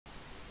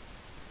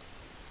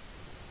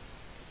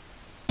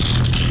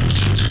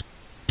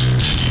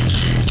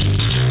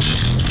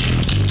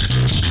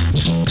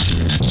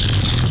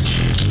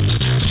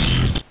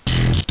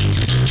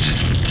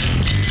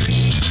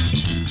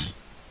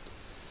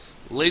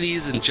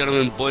Ladies and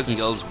gentlemen, boys and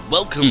girls,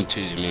 welcome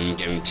to Gaming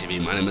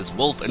TV. My name is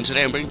Wolf, and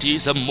today I'm bringing to you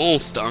some more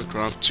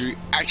Starcraft 2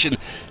 action.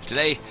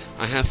 Today,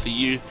 I have for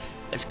you,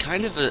 it's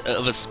kind of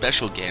a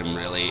special game,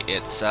 really.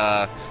 It's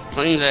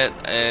something that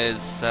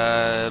is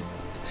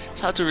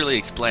it's hard to really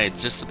explain,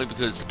 just simply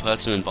because the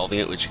person involving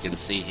it, which you can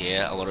see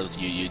here, a lot of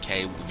you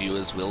UK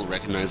viewers will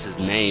recognize his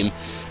name,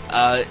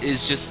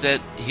 is just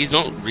that he's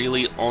not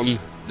really on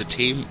the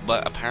team,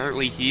 but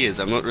apparently he is.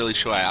 I'm not really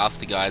sure. I asked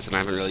the guys and I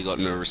haven't really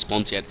gotten a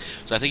response yet.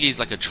 So I think he's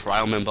like a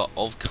trial member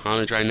of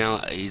Karnage right now.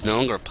 He's no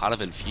longer a part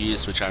of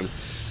Infused, which I'm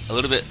a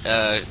little bit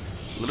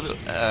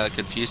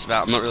confused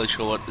about. I'm not really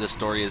sure what the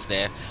story is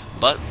there,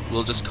 but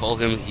we'll just call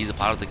him. He's a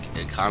part of the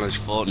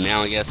Karnage for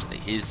now, I guess.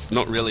 He's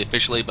not really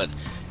officially, but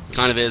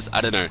kind of is.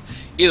 I don't know.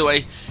 Either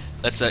way,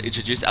 let's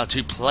introduce our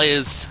two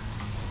players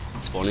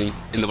spawning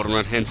in the bottom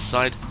right hand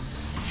side.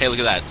 Hey, look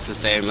at that. It's the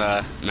same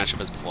matchup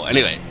as before.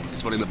 Anyway, he's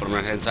spawning in the bottom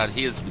right hand side.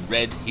 He is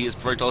red. He is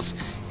Protoss.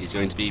 He's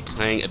going to be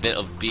playing a bit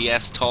of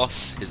BS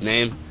toss. His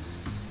name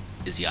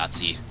is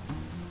Yahtzee.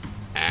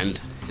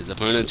 And his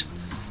opponent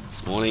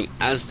spawning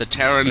as the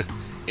Terran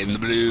in the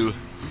blue.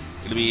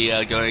 Going to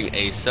be going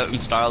a certain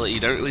style that you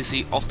don't really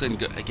see often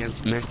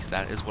against mech.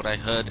 That is what I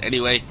heard.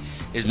 Anyway,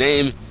 his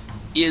name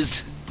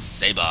is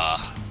Sabre.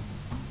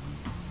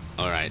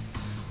 Alright,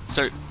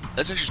 so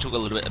let's actually talk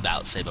a little bit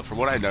about Sabre. From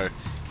what I know,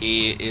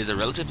 he is a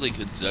relatively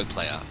good Zerg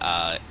player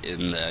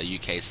in the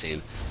UK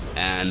scene,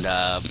 and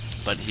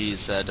but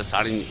he's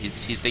deciding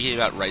he's thinking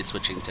about race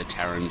switching to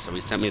Terran. So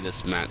he sent me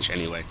this match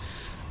anyway.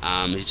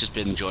 He's just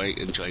been enjoying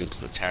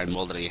Terran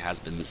more than he has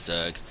been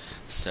Zerg.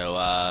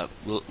 So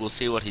we'll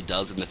see what he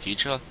does in the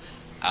future.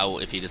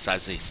 If he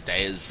decides to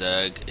stay as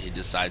Zerg, he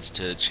decides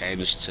to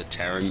change to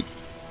Terran.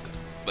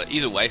 But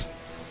either way,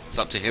 it's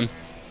up to him.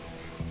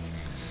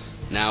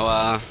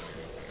 Now,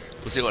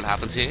 we'll see what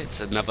happens here. It's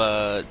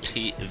another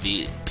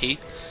TVP.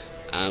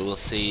 We'll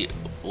see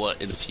what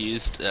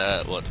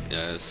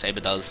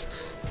Sabre does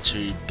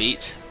to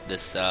beat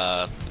this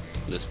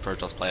this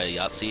Protoss player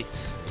Yahtzee.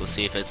 We'll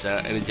see if it's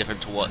any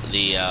different to what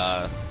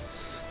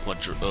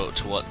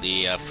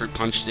the Fruit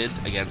Punch did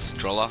against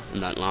Droller in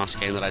that last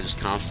game that I just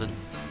casted.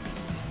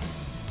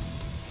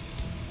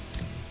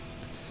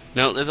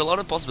 Now, there's a lot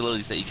of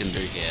possibilities that you can do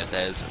here.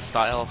 There's a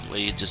style where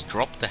you just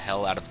drop the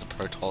hell out of the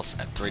Protoss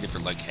at 3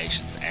 different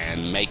locations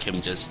and make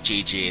him just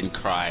GG and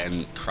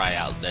cry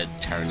out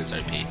that Terran is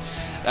OP.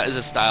 That is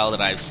a style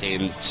that I've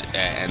seen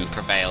and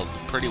prevailed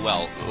pretty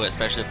well,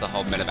 especially with the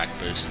whole medevac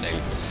boost thing.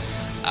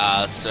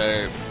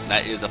 So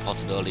that is a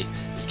possibility.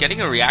 He's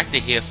getting a reactor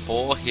here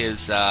for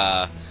his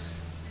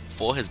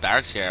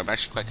barracks here. I'm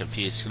actually quite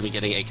confused. He's going to be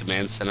getting a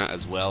command center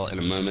as well in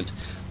a moment,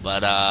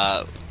 but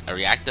a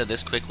reactor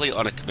this quickly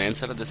on a command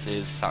center, this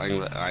is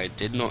something that I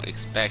did not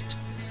expect.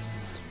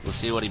 We'll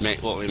see what we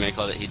make of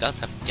it. He does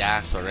have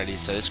gas already,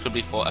 so this could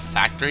be for a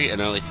factory,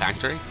 an early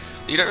factory.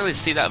 You don't really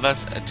see that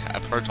versus a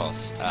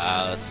Protoss,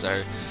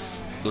 so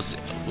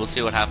we'll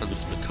see what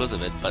happens because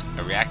of it. But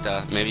a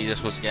reactor, maybe he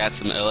just wants to get out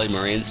some early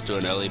Marines, do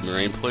an early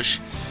Marine push.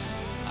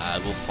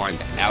 We'll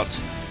find out.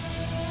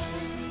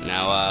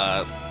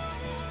 Now,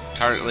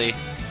 currently,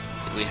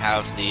 we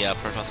have the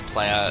Protoss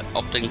player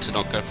opting to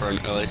not go for an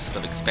early sort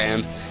of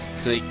expand.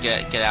 He's going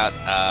to get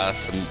out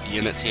some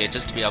units here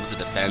just to be able to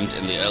defend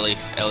in the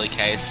early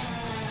case.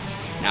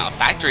 Now, a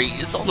factory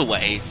is on the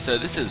way, so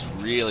this is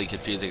really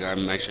confusing.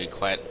 I'm actually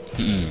quite...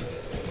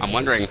 I'm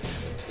wondering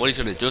what he's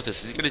going to do with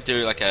this. Is he going to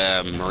do like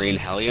a Marine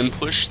Hellion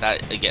push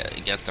that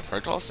against the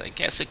Protoss? I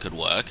guess it could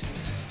work.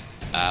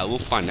 We'll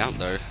find out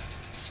though.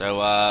 So,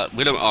 I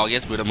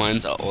guess Widow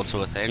Mines are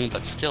also a thing,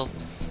 but still,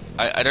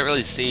 I don't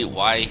really see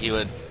why he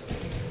would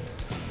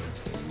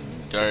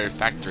go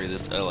factory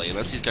this early,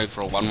 unless he's going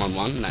for a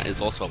 1-1-1. That is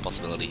also a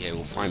possibility here.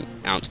 We'll find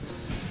out.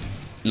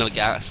 Another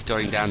gas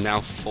going down now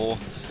for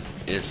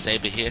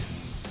Sabre here.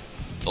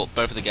 Oh,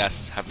 both of the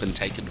gases have been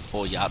taken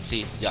for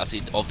Yahtzee.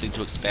 Yahtzee opting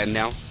to expand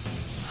now,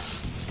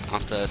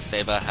 after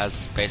Sabre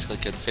has basically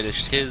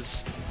finished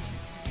his.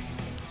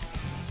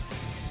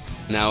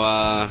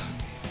 Now,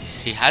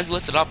 he has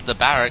lifted up the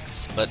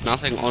barracks, but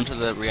nothing onto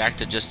the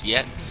reactor just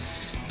yet.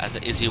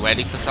 Is he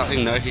waiting for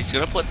something? No, he's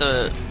going to put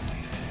the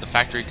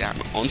factory down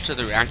onto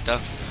the reactor.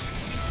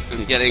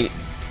 I'm getting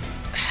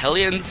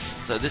Hellions,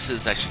 so this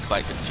is actually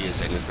quite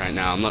confusing right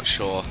now. I'm not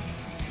sure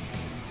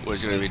what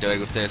he's going to be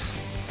doing with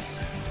this.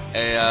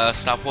 A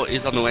starport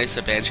is on the way,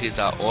 so Banshees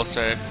are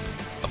also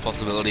a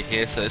possibility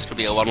here. So this could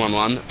be a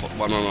 1-1-1.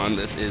 1-1-1.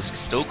 This is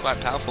still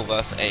quite powerful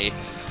versus a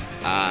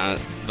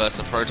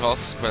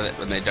Protoss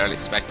when they don't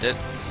expect it.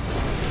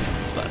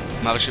 But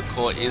Mothership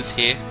Core is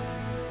here.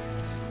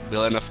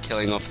 We'll end up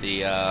killing off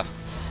the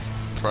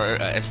Pro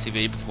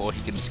STV before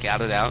he can scout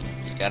out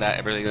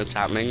everything that's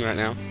happening right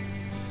now.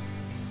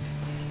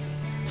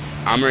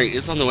 Armory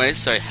is on the way,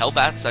 so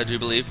Hellbats, I do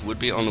believe, would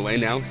be on the way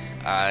now.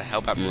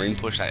 Hellbat Marine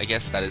push, I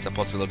guess that is a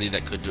possibility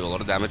that could do a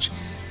lot of damage.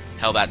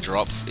 Hellbat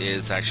drops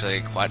is actually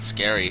quite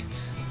scary.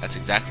 That's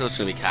exactly what's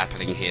going to be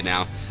happening here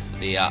now.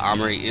 The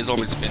Armory is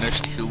almost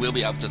finished. He will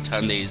be able to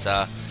turn these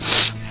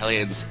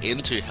Hellions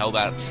into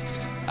Hellbats.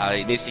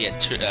 He needs to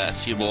get a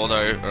few more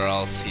though, or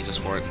else he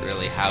just won't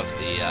really have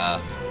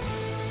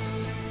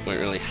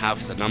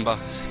the number.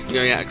 So he's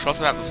going out across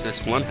the map with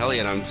this one heli,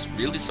 and I'm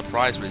really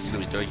surprised what he's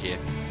going to be doing here.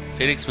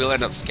 Phoenix will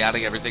end up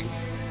scouting everything.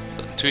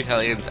 Got 2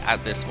 Hellions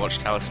at this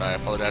watchtower, so I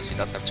apologize. He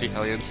does have 2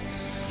 Hellions.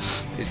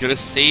 He's going to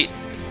see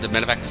the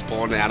medevac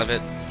spawn out of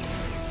it,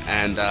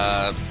 and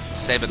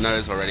Sabre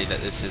knows already that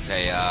this is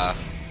a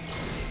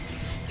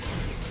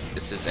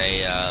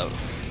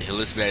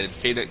hallucinated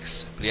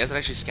Phoenix, but he hasn't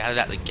actually scouted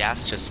out the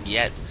gas just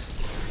yet.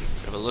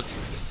 Have a look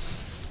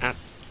at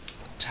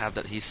the tab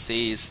that he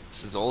sees.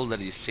 This is all that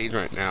he's seen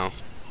right now.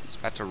 He's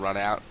about to run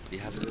out, but he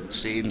hasn't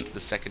seen the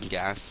second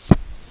gas.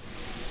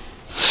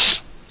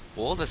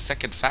 Or the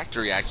second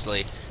factory,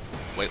 actually.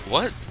 Wait,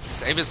 what?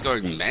 Sabre's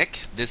going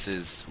mech? This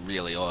is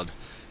really odd.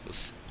 We'll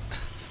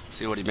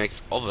see what he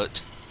makes of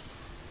it.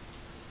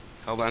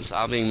 Hellbounds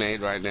are being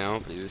made right now,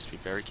 but he needs to be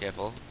very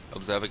careful.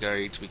 Observer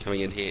going to be coming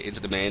in here into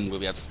the main. We'll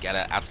be able to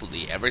scatter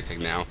absolutely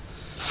everything now.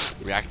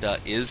 The reactor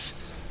is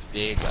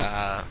being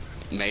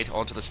made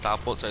onto the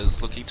starport, so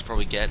he's looking to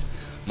probably get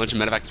a bunch of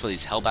medevacs for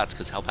these Hellbats,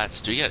 because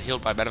Hellbats do get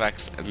healed by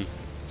medevacs, and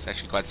it's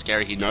actually quite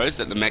scary. He knows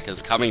that the mech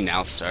is coming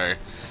now, so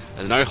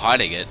there's no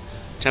hiding it.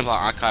 Templar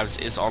Archives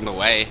is on the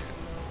way.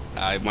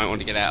 You might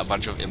want to get out a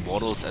bunch of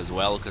Immortals as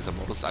well, because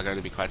Immortals are going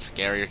to be quite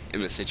scary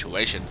in this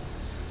situation.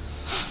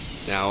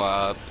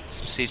 Now,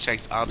 some siege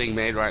tanks are being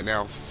made right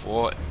now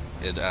for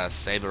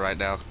Sabre right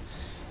now.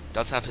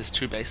 Does have his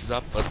 2 bases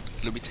up, but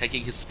he'll be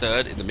taking his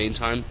 3rd in the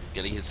meantime,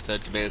 getting his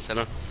 3rd command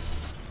center,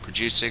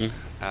 producing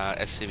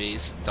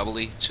SCVs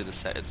doubly to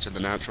the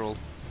natural.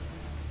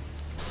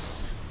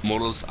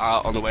 Immortals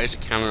are on the way to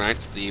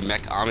counteract the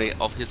mech army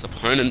of his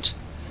opponent.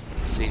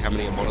 Let's see how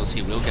many Immortals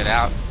he will get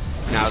out.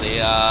 Now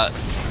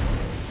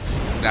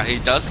now he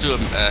does do a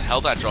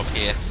Hellbat drop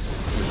here.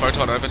 The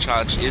photon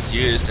overcharge is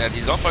used, and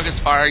he's not focus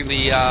firing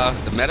the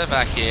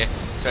medevac here,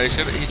 so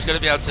he's gonna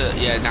be able to.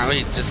 Yeah, now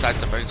he decides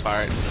to focus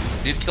fire it.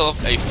 He did kill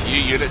off a few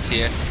units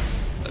here,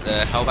 but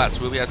the Hellbats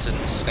will be able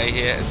to stay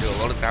here and do a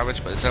lot of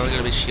damage, but it's only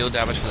going to be shield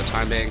damage for the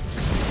time being.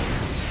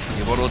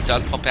 The Immortal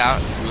does pop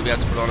out, and we'll be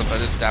able to put on a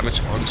bit of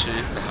damage onto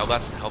the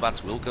Hellbats. The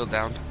Hellbats will go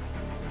down.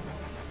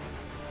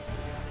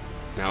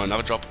 Now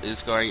another drop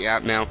is going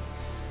out now.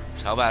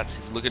 His Hellbats,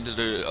 he's looking to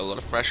do a lot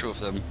of pressure with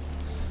them.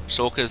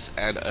 Stalkers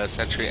and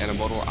Sentry and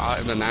Immortal are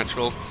in the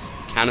natural.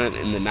 Cannon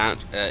in the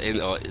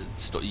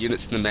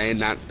units in the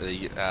main.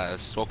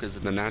 Stalkers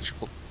in the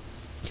natural.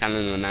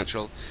 Cannon in the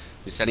natural.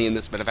 We're sending in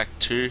this medevac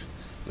to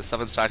the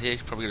southern side here.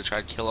 Probably going to try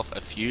and kill off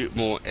a few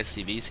more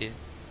SCVs here.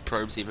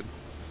 Probes even.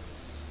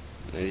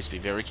 They need to be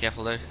very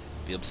careful though.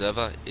 The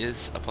Observer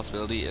is a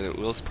possibility, and it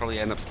will probably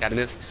end up scouting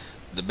this.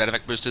 The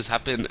medevac boosters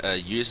have been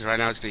used right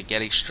now. It's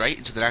getting straight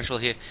into the natural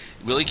here.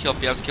 Will he be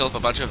able to kill off a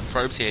bunch of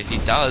probes here? He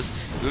does.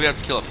 We'll be able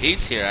to kill off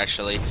heaps here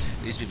actually.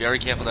 He needs to be very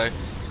careful though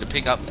to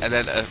pick up, and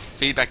then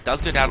feedback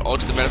does go down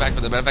onto the medevac,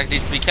 but the medevac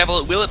needs to be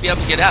careful. Will it be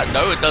able to get out?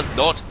 No, it does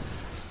not.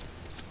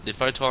 The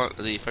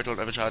photon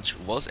overcharge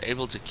was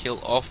able to kill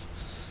off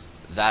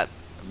that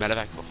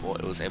medevac before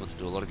it was able to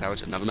do a lot of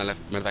damage. Another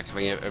medevac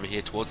coming over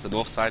here towards the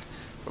north side.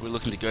 Probably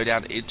looking to go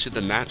down into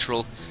the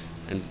natural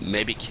and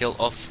maybe kill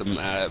off some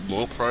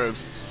more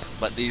probes.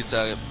 But these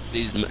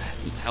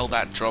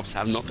Hellbat drops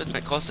have not been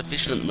that cost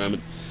efficient at the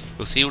moment.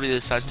 We'll see what he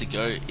decides to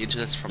go into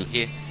this from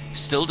here.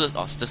 Still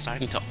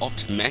deciding to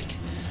opt mech.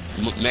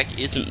 Mech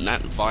isn't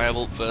that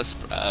viable versus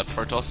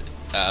Protoss,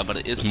 but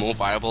it is more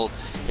viable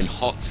in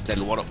HOTS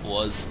than what it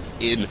was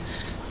in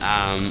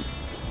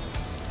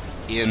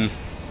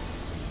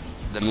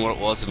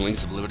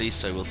Wings of Liberty.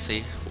 So we'll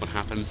see what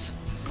happens.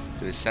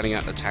 He's setting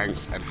out the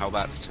tanks and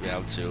Hellbats to be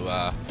able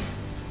to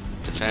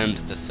defend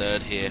the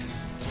 3rd here.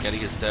 He's getting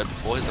his 3rd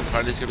before his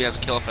opponent is going to be able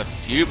to kill off a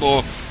few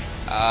more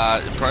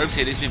probes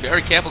here. He needs to be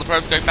very careful. The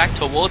probes go back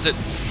towards it.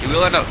 He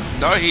will end up.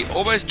 No, he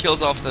almost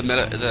kills off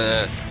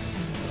the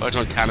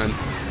photon cannon.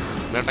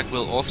 Medevac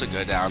will also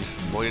go down.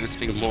 More units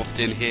being morphed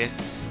in here.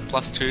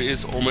 +2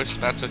 is almost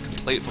about to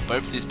complete for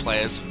both of these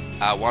players.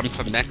 One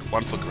for mech,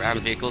 one for ground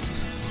vehicles.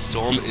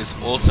 Storm is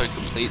also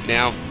complete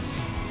now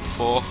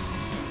for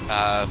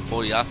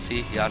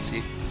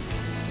Yahtzee.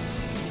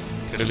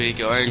 Gonna be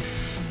going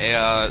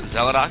a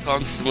Zealot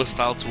Archon, similar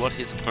style to what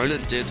his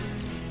opponent did.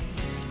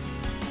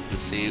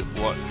 Let's see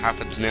what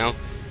happens now.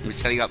 We're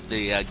setting up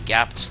the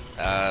gapped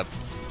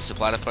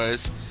supply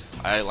depots.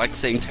 I like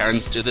seeing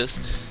Terrans do this,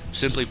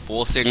 simply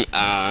forcing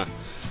a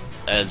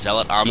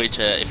Zealot army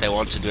to, if they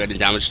want to do any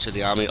damage to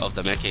the army of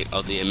the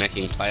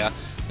meching player,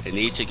 they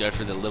need to go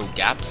through the little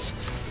gaps.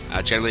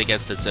 Generally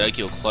against the Zerg,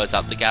 you'll close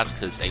up the gaps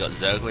because they got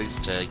Zerglings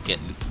to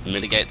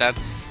mitigate that.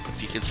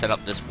 If you can set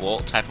up this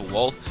type of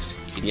wall,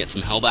 you can get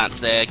some Hellbats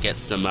there, get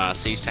some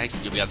siege tanks,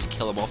 and you'll be able to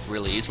kill them off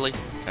really easily.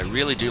 So I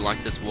really do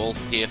like this wall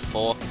here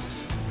for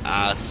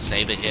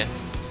Sabre here.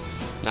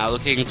 Now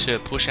looking to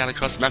push out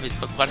across the map. He's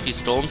got quite a few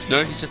storms.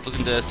 No, he's just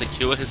looking to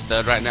secure his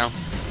 3rd right now.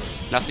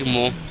 Nothing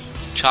more.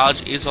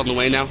 Charge is on the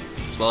way now,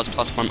 as well as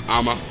 +1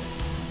 armor.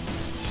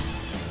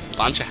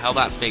 Bunch of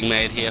Hellbats being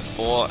made here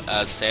for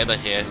Sabre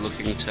here,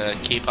 looking to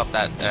keep up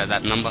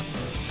that number.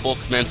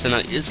 4th Command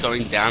Center is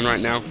going down right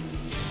now.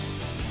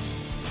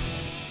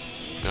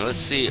 Now let's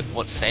see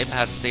what Sabre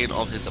has seen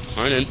of his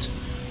opponent.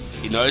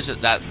 He knows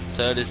that that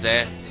 3rd is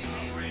there.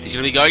 He's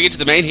going to be going into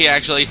the main here,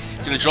 actually.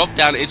 He's going to drop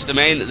down into the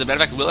main. The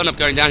medevac will end up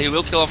going down. He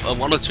will kill off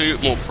 1 or 2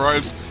 more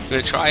probes. He's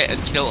going to try and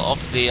kill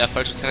off the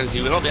photon cannon.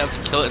 He will not be able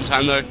to kill it in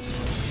time, though,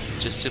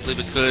 just simply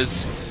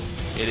because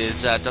it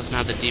is doesn't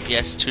have the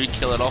DPS to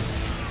kill it off.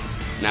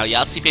 Now,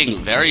 Yahtzee being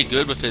very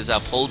good with his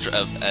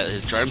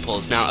his drone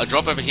pulls. Now, a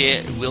drop over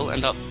here will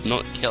end up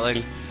not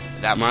killing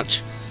that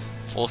much,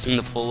 forcing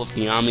the pull of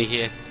the army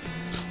here.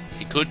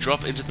 He could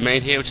drop into the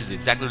main here, which is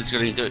exactly what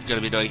he's going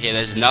to be doing here.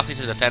 There's nothing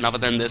to defend other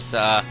than this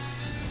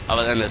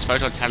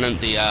photon cannon.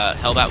 The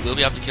Hellbat will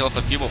be able to kill off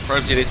a few more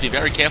probes. He needs to be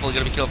very careful. He's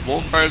going to be killing off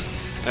more probes,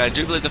 and I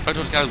do believe the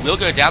photon cannon will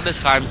go down this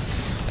time.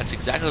 That's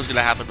exactly what's going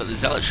to happen, but the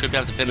Zealot should be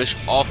able to finish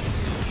off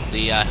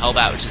the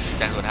Hellbat, which is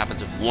exactly what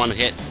happens with 1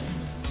 hit.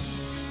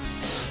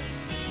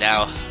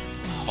 Now, a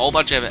whole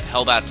bunch of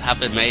Hellbats have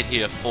been made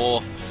here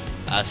for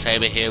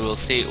Sabre here. We'll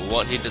see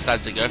what he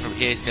decides to go from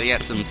here. He's getting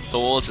out some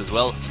Thors as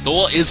well.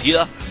 Thor is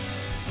here,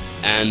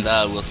 and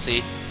we'll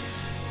see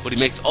what he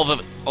makes of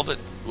it.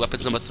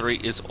 Weapons number 3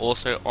 is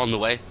also on the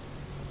way.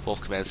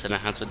 4th Command Center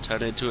has been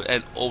turned into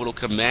an orbital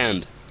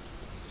command.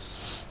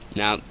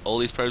 Now, all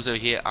these probes over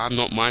here are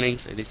not mining,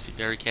 so he needs to be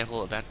very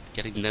careful about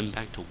getting them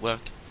back to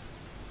work.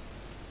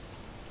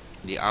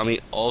 The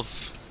army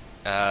of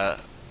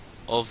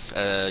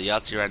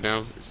Yahtzee right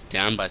now is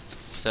down by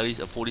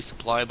 30 or 40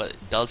 supply, but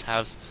it does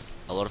have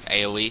a lot of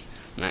AoE,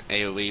 and that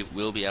AoE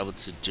will be able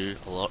to do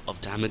a lot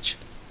of damage.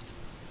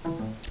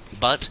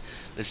 But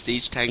the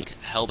siege tank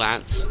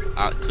Hellbats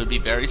could be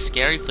very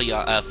scary for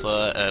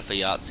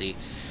Yahtzee.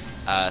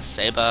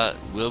 Sabre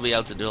will be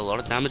able to do a lot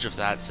of damage with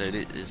that, so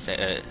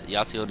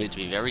Yahtzee will need to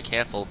be very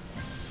careful.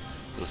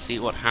 We'll see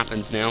what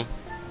happens now.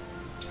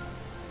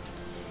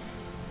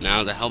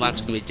 Now the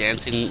Hellbats are going to be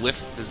dancing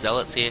with the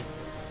Zealots here.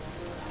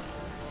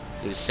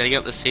 He's setting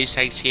up the siege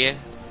tanks here.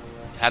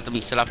 Had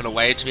them set up in a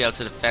way to be able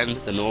to defend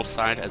the north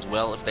side as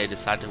well if they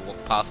decide to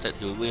walk past it.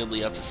 He will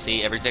be able to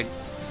see everything.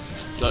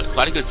 Got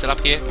quite a good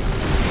setup here.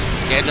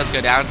 Scan does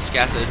go down.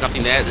 Scatter, there's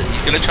nothing there.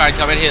 He's going to try and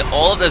come in here.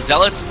 All of the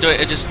Zealots do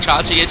it, just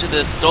charging into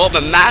the storm.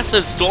 The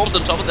massive storms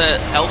on top of the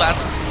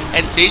Hellbats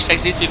and siege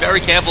tanks. Needs to be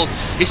very careful.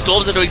 These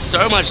storms are doing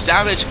so much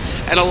damage,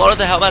 and a lot of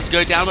the Hellbats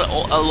go down, but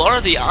a lot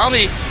of the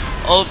army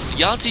of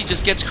Yahtzee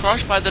just gets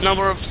crushed by the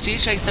number of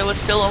siege tanks that were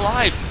still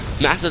alive.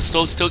 Massive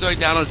storms still going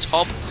down on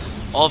top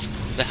of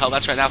the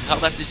Hellbats right now.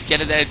 Hellbats needs to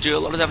get in there and do a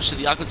lot of damage to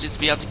the Archons. Needs to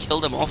be able to kill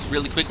them off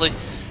really quickly.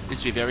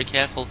 Needs to be very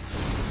careful.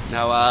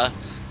 Now,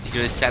 he's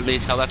going to send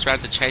these Hellbats around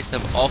to chase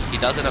them off. He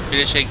does end up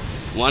finishing.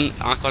 One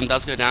Archon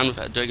does go down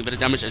with doing a bit of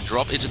damage. A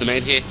drop into the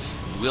main here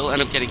will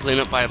end up getting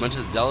cleaned up by a bunch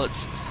of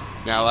Zealots.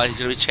 Now, he's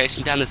going to be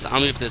chasing down this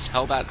army of this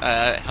Hellbat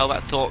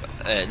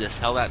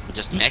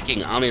just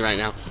meching army right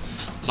now.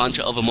 Bunch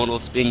of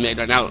Immortals being made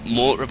right now.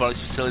 More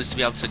robotics facilities to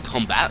be able to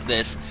combat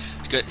this.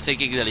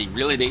 Thinking that he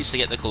really needs to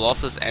get the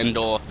Colossus and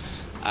or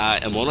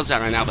Immortals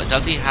out right now, but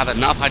does he have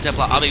enough? High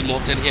Templar are being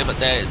morphed in here, but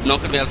they're not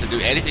going to be able to do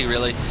anything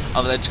really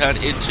other than turn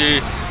into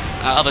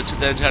Archons.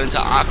 The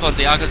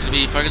Archons are going to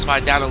be focused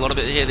right down a little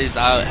bit here. These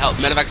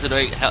medevacs are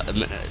doing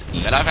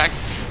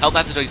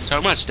Hellbats are doing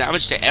so much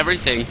damage to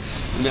everything.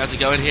 We're able to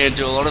go in here and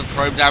do a lot of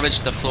probe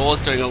damage. The floors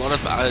doing a lot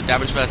of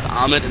damage versus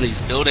armored in these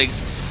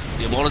buildings.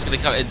 The Immortal's going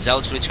to come in,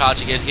 Zealot's going to be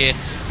charging in here.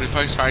 Going to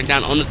focus firing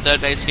down on the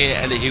 3rd base here,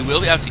 and he will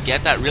be able to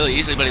get that really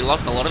easily, but he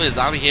lost a lot of his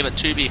army here, but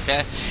to be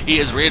fair, he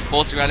is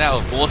reinforcing right now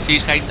with more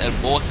siege tanks and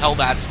more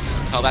Hellbats.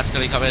 Hellbats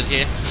going to come in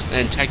here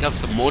and take up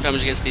some more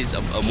damage against these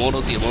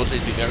Immortals. The Immortals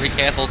need to be very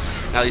careful.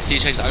 Now these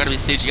siege tanks are going to be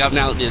sieging up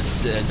now. There's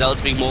Zealots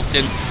being morphed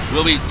in.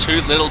 Will be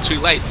too little too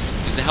late,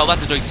 because the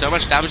Hellbats are doing so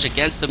much damage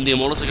against them. The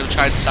Immortals are going to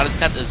try and stun a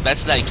step as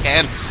best as they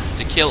can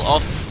to kill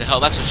off the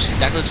Hellbats, which is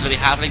exactly what's going to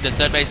be happening. The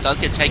 3rd base does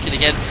get taken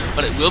again,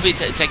 but it will be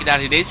taken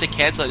down. He needs to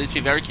cancel it. He needs to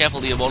be very careful.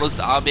 The Immortals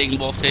are being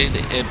morphed in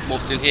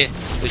here.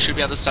 They should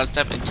be able to stun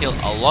step and kill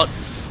a lot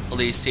of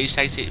these siege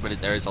tanks here, but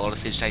there is a lot of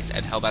siege tanks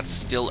and Hellbats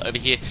still over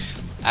here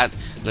at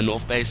the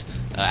north base,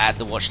 at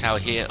the watchtower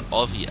here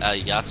of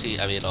Yahtzee.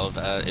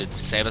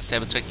 Sabre.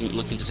 Sabre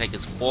looking to take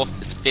his 4th,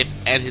 his 5th,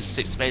 and his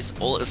 6th base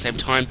all at the same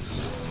time.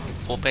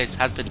 4th base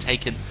has been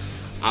taken.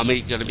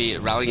 Army going to be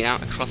rallying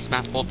out across the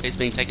map. 4th base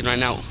being taken right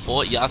now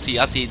for Yahtzee.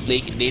 Yahtzee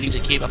needing to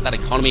keep up that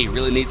economy. He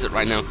really needs it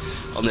right now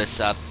on this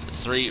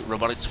 3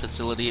 robotics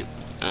facility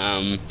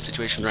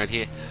situation right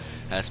here.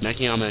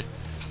 Smacking army.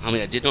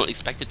 I did not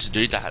expect it to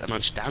do that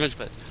much damage,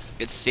 but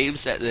it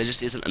seems that there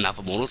just isn't enough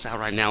Immortals out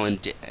right now, and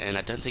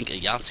I don't think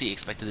Yahtzee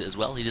expected it as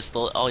well. He just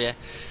thought, oh yeah,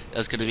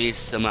 there's going to be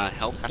some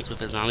Hellbats with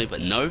his army, but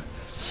no.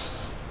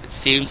 It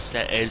seems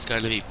that it is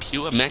going to be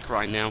pure mech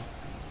right now.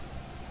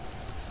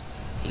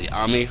 The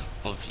army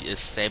of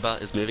Sabre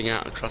is moving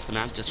out across the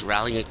map, just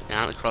rallying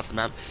out across the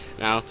map.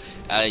 Now,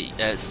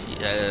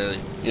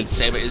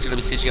 Sabre is going to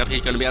be sieging up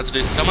here, going to be able to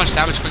do so much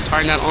damage. Flicks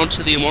firing down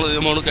onto the Immortal. The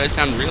Immortal goes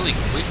down really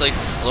quickly.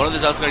 A lot of the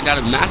Zealots going down,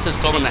 a massive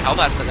storm on the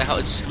Hellbats, but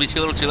it's just going to be too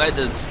little too late.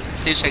 There's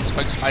siege tanks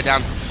focus fire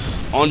down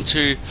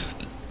onto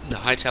the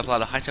High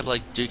Templar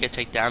do get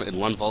taken down in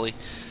one volley.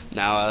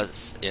 Now,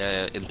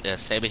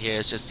 Sabre here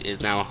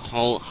is now a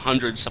whole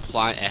 100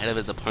 supply ahead of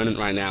his opponent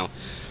right now.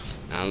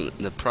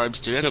 The probes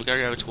do end up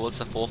going over towards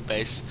the 4th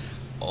base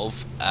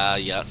of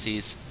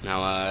Yahtzee's.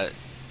 Now,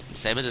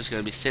 Sabre just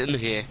going to be sitting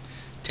here,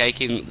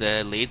 taking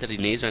the lead that he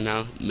needs right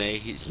now.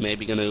 He's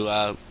maybe going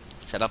to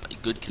set up a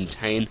good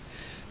contain.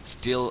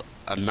 Still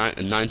a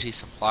 90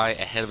 supply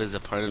ahead of his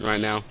opponent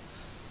right now.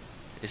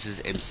 This is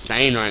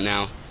insane right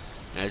now.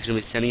 Now he's going to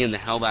be sending in the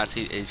Hellbats.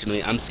 He's going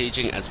to be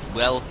unsieging as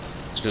well.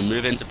 He's going to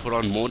move in to put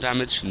on more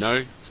damage. No,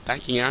 he's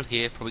backing out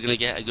here. Probably going to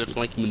get a good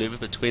flanking maneuver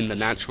between the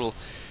natural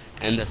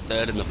and the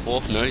 3rd and the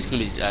 4th. No, he's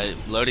going to be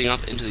loading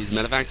up into these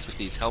medevacs with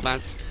these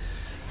Hellbats.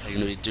 They're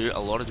going to do a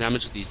lot of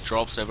damage with these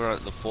drops over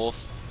at the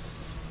 4th.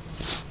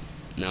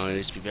 Now he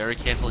needs to be very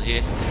careful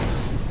here.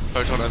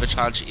 Photon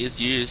overcharge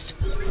is used,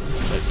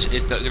 but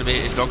it's not going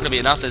to be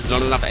enough. There's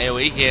not enough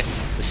AoE here.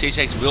 The siege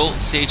tanks will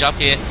siege up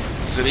here.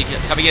 It's going to be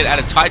coming in at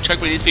a tight choke,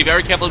 but he needs to be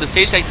very careful. The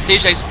siege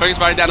tanks focus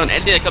right down on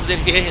anything that comes in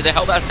here. The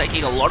Hellbat's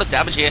taking a lot of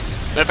damage here.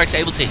 Medevac's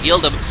able to heal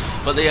them,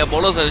 but the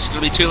Mortals are just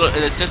going to be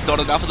there's just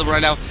not enough of them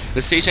right now.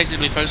 The siege tanks are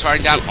going to be focused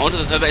right down onto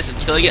the 3rd base and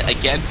killing it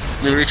again.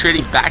 And then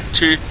retreating back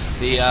to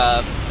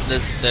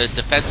the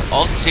defense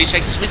of the siege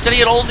tanks. He's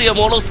sending in all of the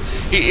Immortals.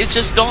 He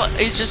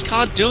just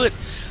can't do it.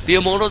 The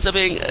Immortals are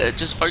being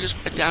just focused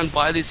right down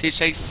by these siege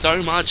tanks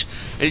so much,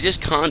 and he just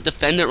can't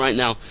defend it right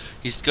now.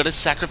 He's got to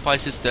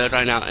sacrifice his 3rd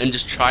right now and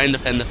just try and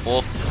defend the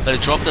 4th. But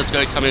a drop that's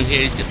going to come in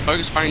here. He's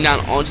focused firing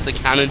down onto the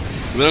cannon.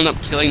 He will end up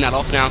killing that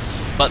off now.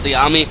 But the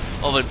army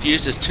of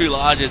Infused is too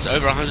large. It's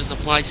over 100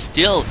 supply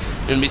still.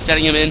 Going to be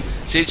setting him in,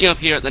 sieging up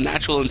here at the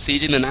natural and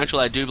sieging the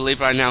natural, I do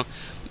believe, right now.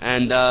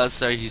 And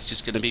so he's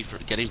just going to be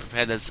getting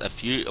prepared. There's a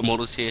few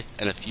Immortals here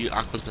and a few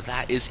Archons, but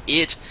that is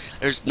it.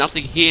 There's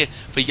nothing here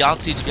for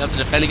Yahtzee to be able to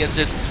defend against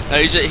this.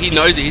 He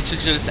knows it. He's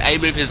just going to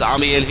A-move his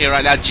army in here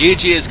right now.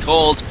 GG is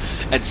called,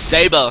 and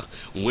Sabre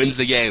wins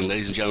the game.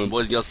 Ladies and gentlemen,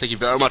 boys and girls, thank you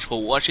very much for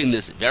watching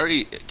this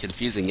very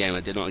confusing game.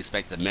 I did not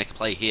expect the mech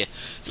play here.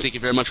 So thank you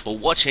very much for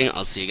watching.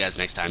 I'll see you guys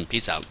next time.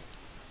 Peace out.